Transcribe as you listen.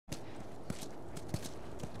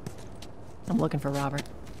I'm looking for Robert.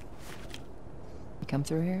 You come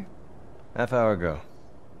through here? Half hour ago.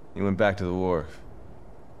 He went back to the wharf.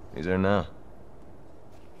 He's there now.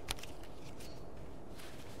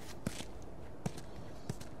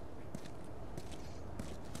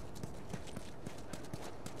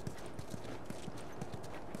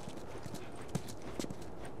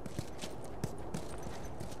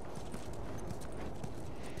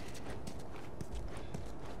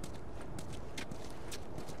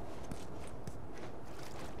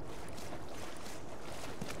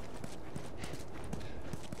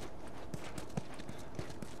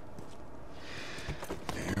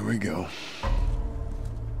 Here we go.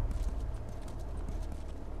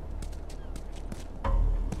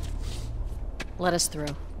 Let us through.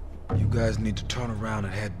 You guys need to turn around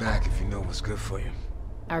and head back if you know what's good for you.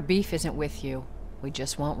 Our beef isn't with you. We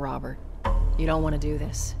just want Robert. You don't want to do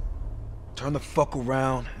this. Turn the fuck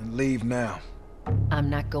around and leave now. I'm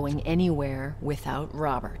not going anywhere without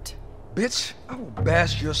Robert. Bitch, I will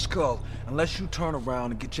bash your skull unless you turn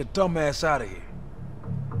around and get your dumb ass out of here.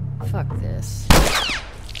 Fuck this.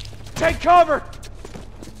 Take cover!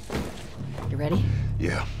 You ready?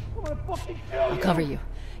 Yeah. I'll cover you.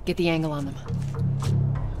 Get the angle on them.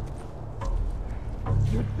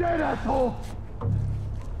 You're dead, asshole!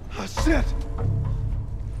 Oh, shit!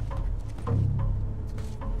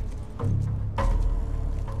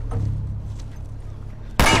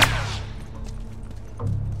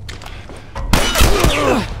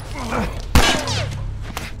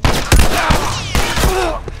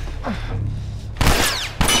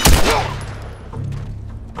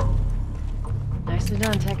 Nicely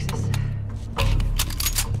done, Texas.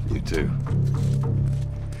 You too.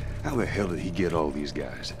 How the hell did he get all these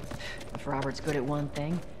guys? If Robert's good at one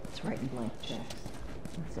thing, it's writing blank checks.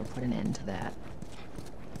 So put an end to that.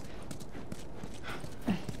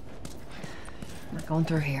 I'm not going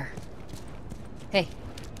through here. Hey,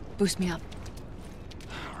 boost me up.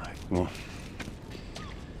 All right, come on.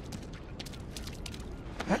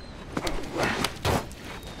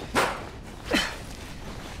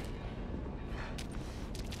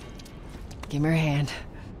 Give me your hand.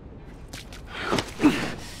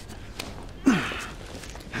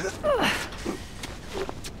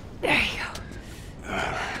 There you go.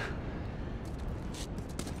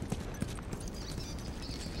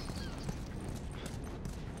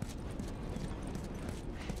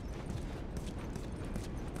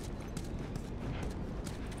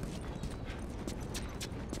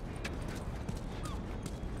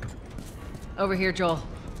 Over here, Joel.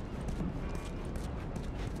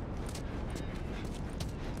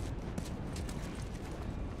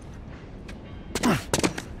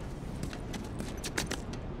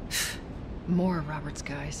 More of Robert's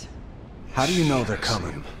guys. How do you know they're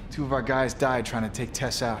coming? Two of our guys died trying to take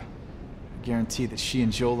Tess out. I guarantee that she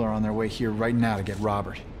and Joel are on their way here right now to get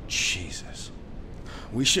Robert. Jesus.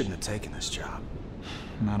 We shouldn't have taken this job.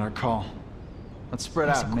 Not our call. Let's spread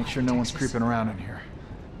out and make sure no one's creeping around in here.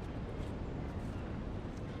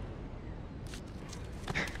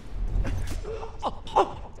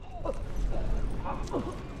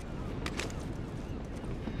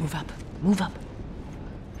 Move up. Move up.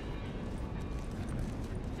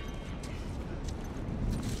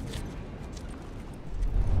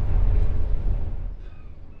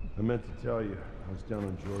 I meant to tell you, I was down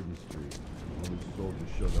on Jordan Street. One of the soldiers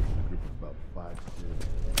showed up with a group of about 5 students.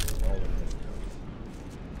 All in handcuffs.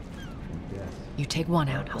 Yes. You take one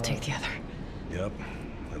out, I'll take the other. Yep.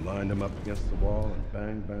 I lined them up against the wall and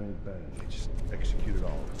bang, bang, bang. They just executed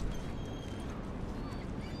all of them.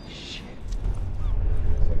 Shit.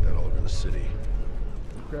 It's like that all over the city.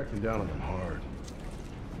 They're cracking down on them hard.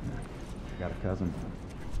 Got a cousin.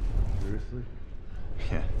 Seriously?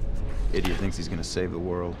 Yeah. Idiot thinks he's gonna save the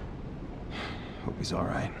world. Hope he's all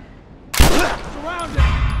right. Surround him!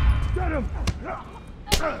 Get him!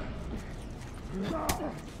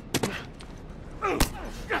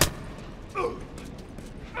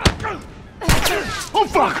 Oh,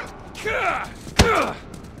 fuck!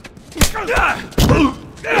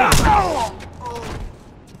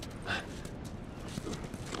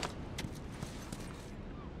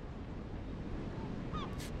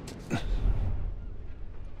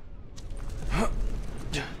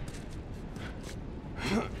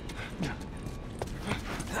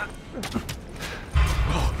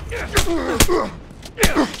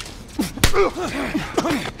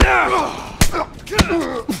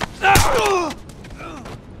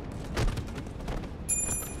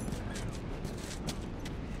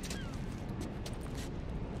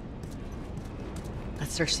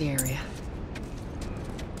 Let's search the area.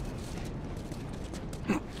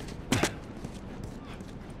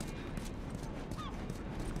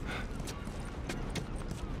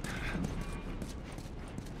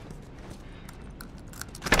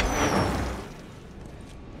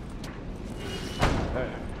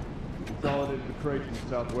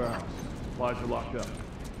 South Warehouse. Supplies are locked up.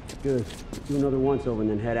 Good. Do another once over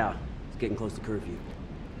and then head out. It's getting close to curfew.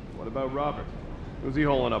 What about Robert? Who's he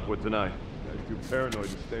holing up with tonight? Guy's too paranoid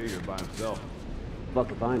to stay here by himself.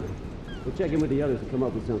 Fuck if I know. We'll check in with the others and come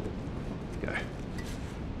up with something. Okay.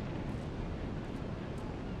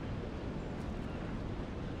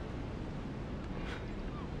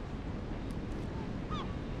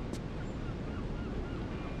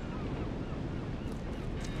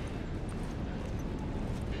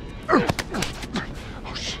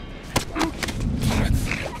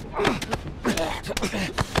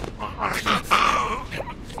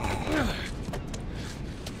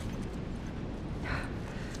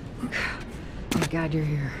 Glad you're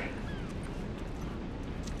here.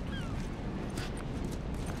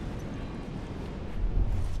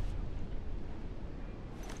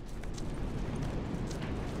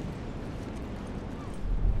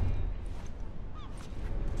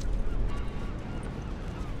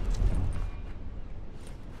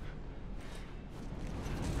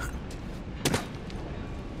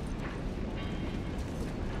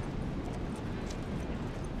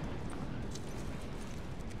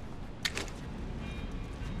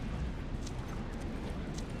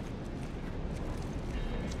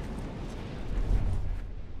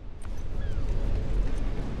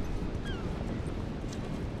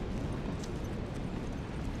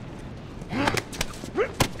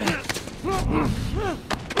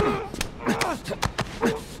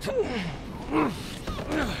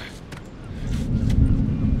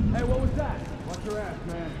 Hey, what was that? Watch your ass,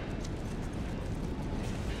 man.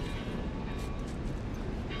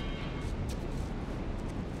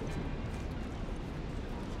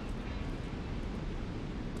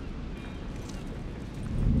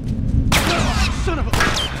 Son of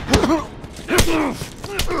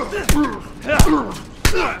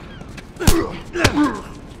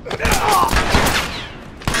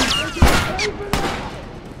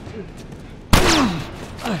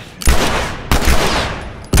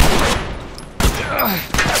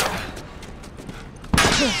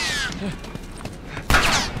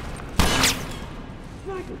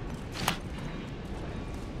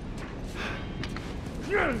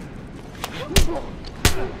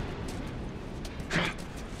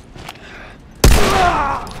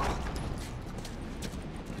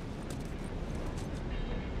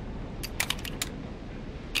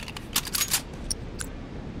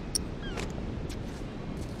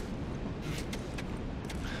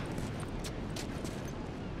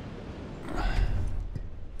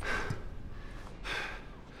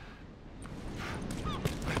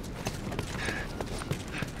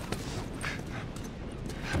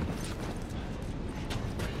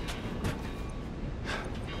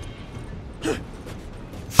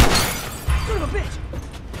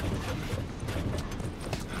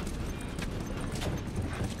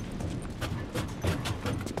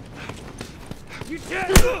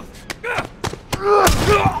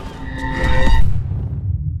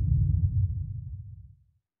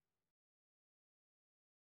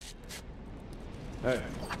Hey,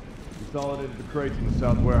 consolidated the crates in the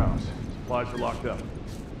South Warehouse. Supplies are locked up.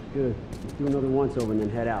 Good. Let's do another once over and then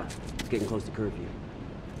head out. It's getting close to curfew.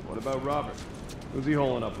 What about Robert? Who's he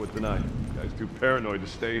holing up with tonight? Guy's too paranoid to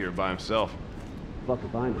stay here by himself. Fuck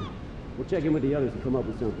if I know. We'll check in with the others and come up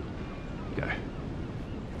with something. Okay.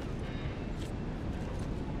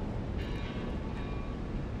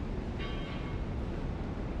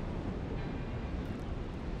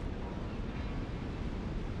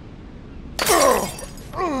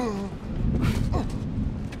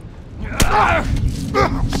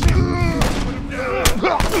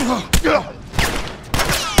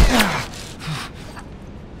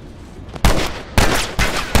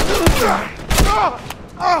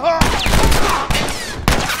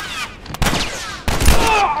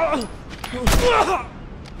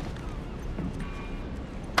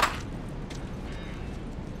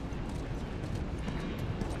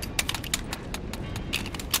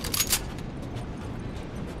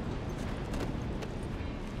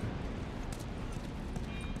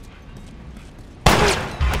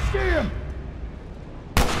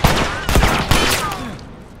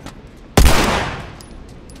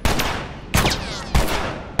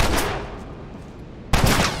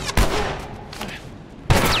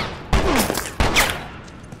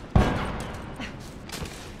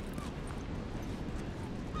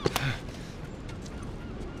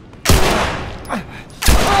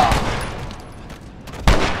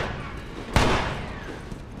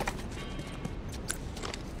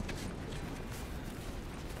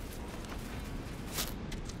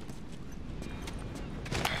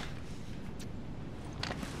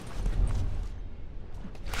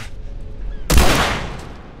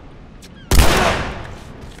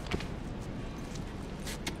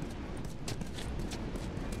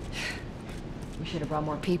 Should have brought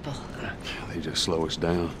more people. They just slow us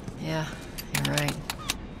down. Yeah, you're right.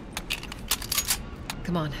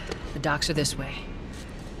 Come on, the docks are this way.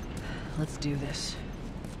 Let's do this.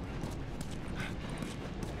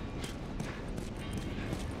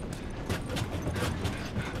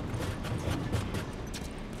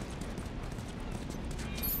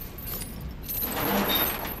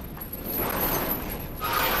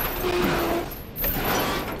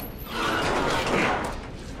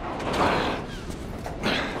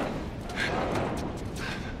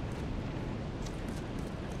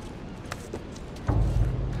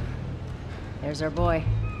 There's our boy.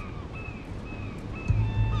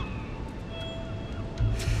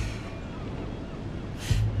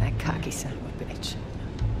 That cocky son of a bitch.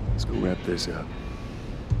 Let's go wrap this up.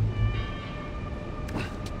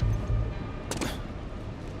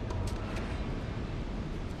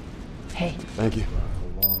 Hey, Thank you.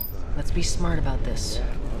 let's be smart about this.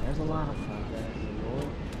 There's a lot of them.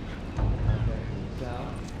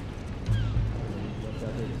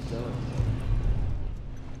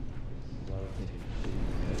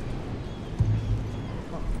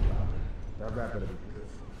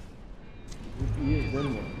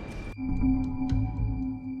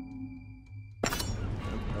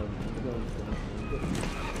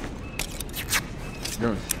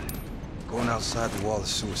 Going outside the wall is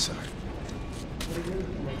suicide.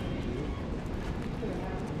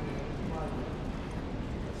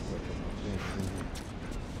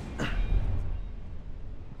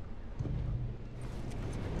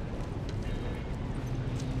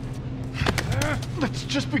 Let's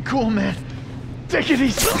just be cool, man. Take it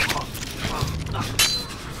easy.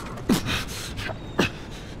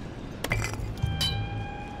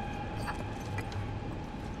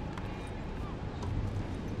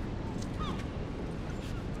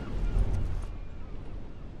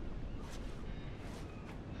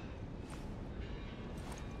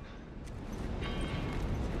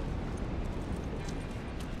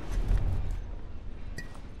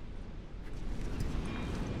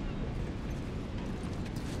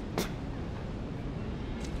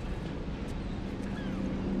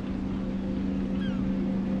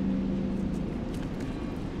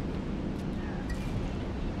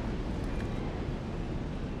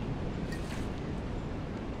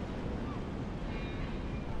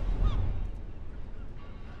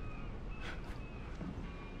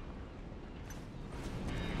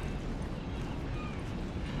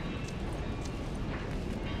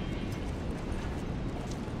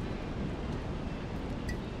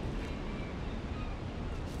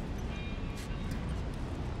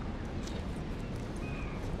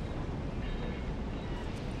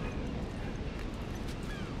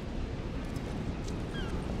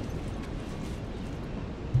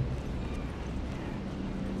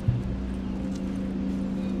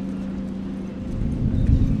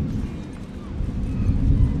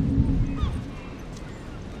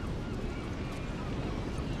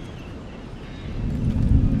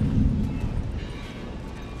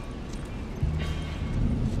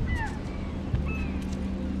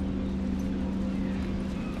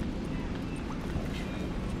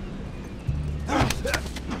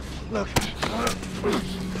 Look.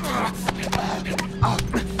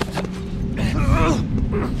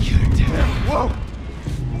 You're dead. Whoa!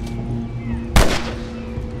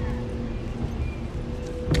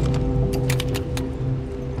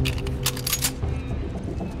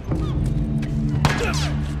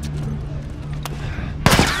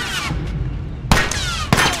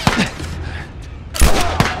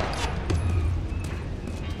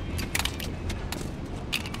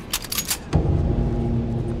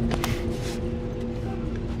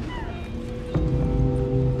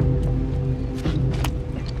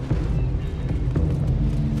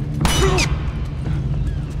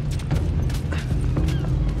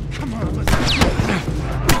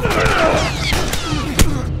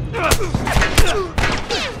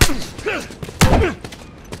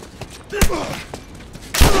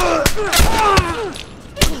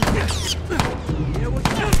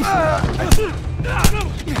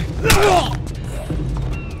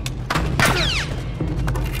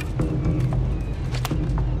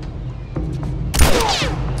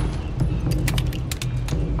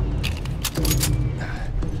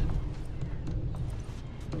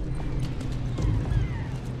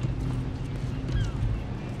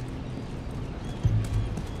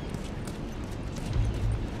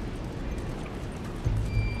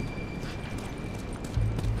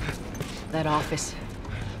 That office.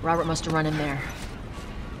 Robert must have run in there.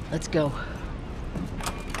 Let's go.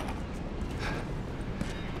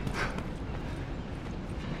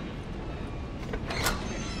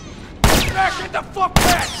 Back! Get the fuck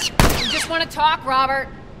back! just want to talk, Robert.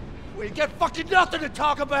 We got fucking nothing to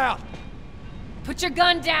talk about! Put your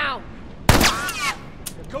gun down.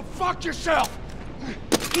 Go fuck yourself!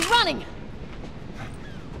 He's running.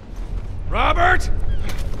 Robert!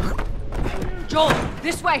 Joel,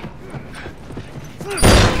 this way.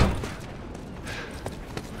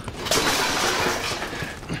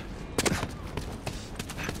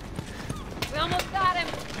 We almost got him.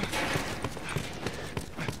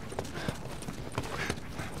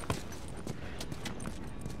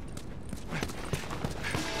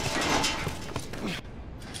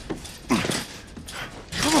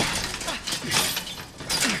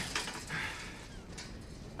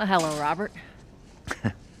 Oh, hello, Robert.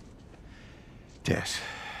 Tess.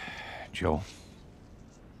 Joel.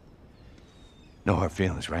 No hard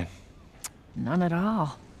feelings, right? None at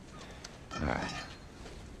all. All right.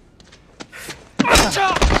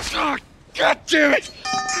 Oh, God damn it!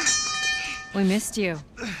 We missed you.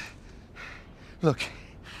 Look,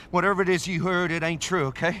 whatever it is you heard, it ain't true,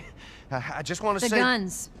 okay? I just want to The say...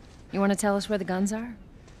 guns. You want to tell us where the guns are?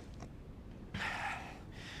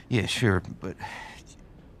 Yeah, sure, but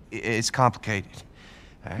it's complicated.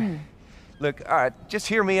 All right? Look, all right, just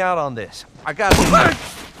hear me out on this. I got...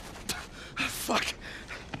 Fuck.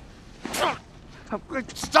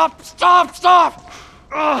 Stop! Stop! Stop!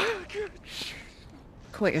 Oh.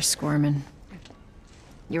 Quit your squirming.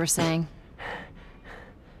 You were saying?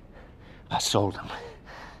 I sold him.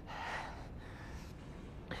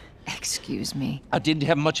 Excuse me. I didn't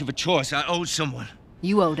have much of a choice. I owed someone.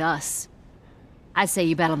 You owed us. I'd say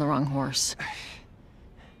you bet on the wrong horse.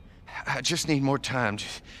 I just need more time.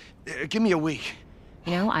 Just, give me a week.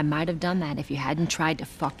 You know, I might have done that if you hadn't tried to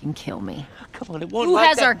fucking kill me. Come on, it won't Who like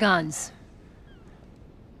has that. our guns?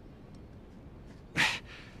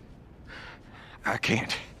 I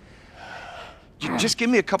can't. Just give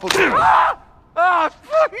me a couple...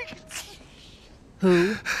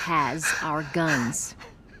 Who has our guns?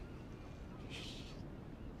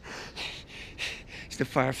 It's the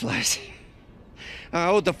Fireflies. I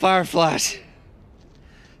owed the Fireflies.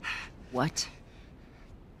 What?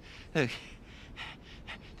 Look,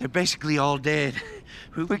 they're basically all dead.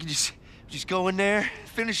 We can just go in there,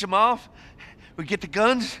 finish them off. We get the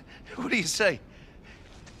guns. What do you say?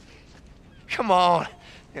 Come on.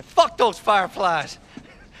 Yeah, fuck those Fireflies.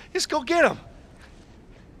 Just go get them.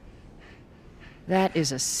 That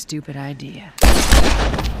is a stupid idea.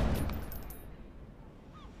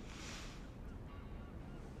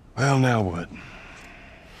 Well, now what?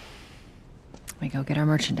 We go get our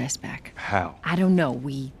merchandise back. How? I don't know.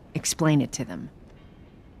 We explain it to them.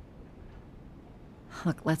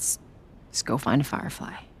 Look, let's just go find a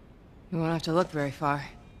Firefly. You won't have to look very far.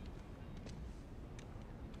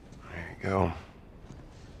 There you go.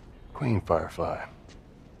 Queen Firefly.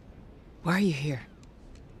 Why are you here?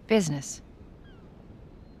 Business.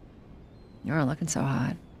 You aren't looking so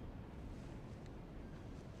hot.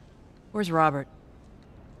 Where's Robert?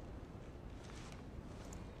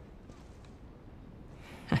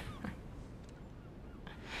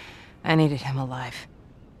 I needed him alive.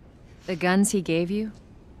 The guns he gave you,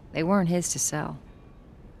 they weren't his to sell.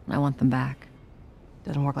 I want them back.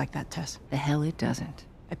 Doesn't work like that, Tess. The hell it doesn't.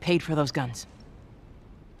 I paid for those guns.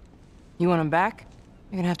 You want them back?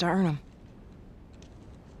 You're gonna have to earn them.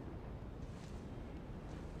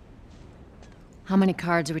 How many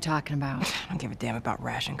cards are we talking about? I don't give a damn about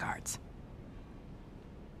ration cards.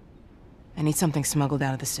 I need something smuggled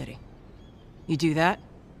out of the city. You do that,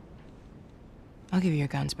 I'll give you your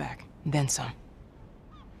guns back, and then some.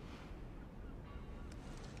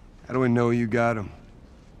 How do we know you got them?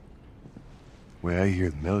 Well, I hear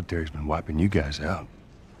the military's been wiping you guys out.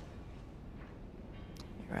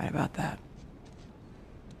 You're right about that.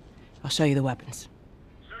 I'll show you the weapons.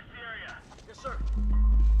 Search the area. Yes, sir.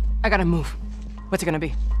 I gotta move. What's it gonna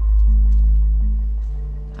be?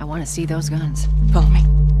 I want to see those guns. Follow me.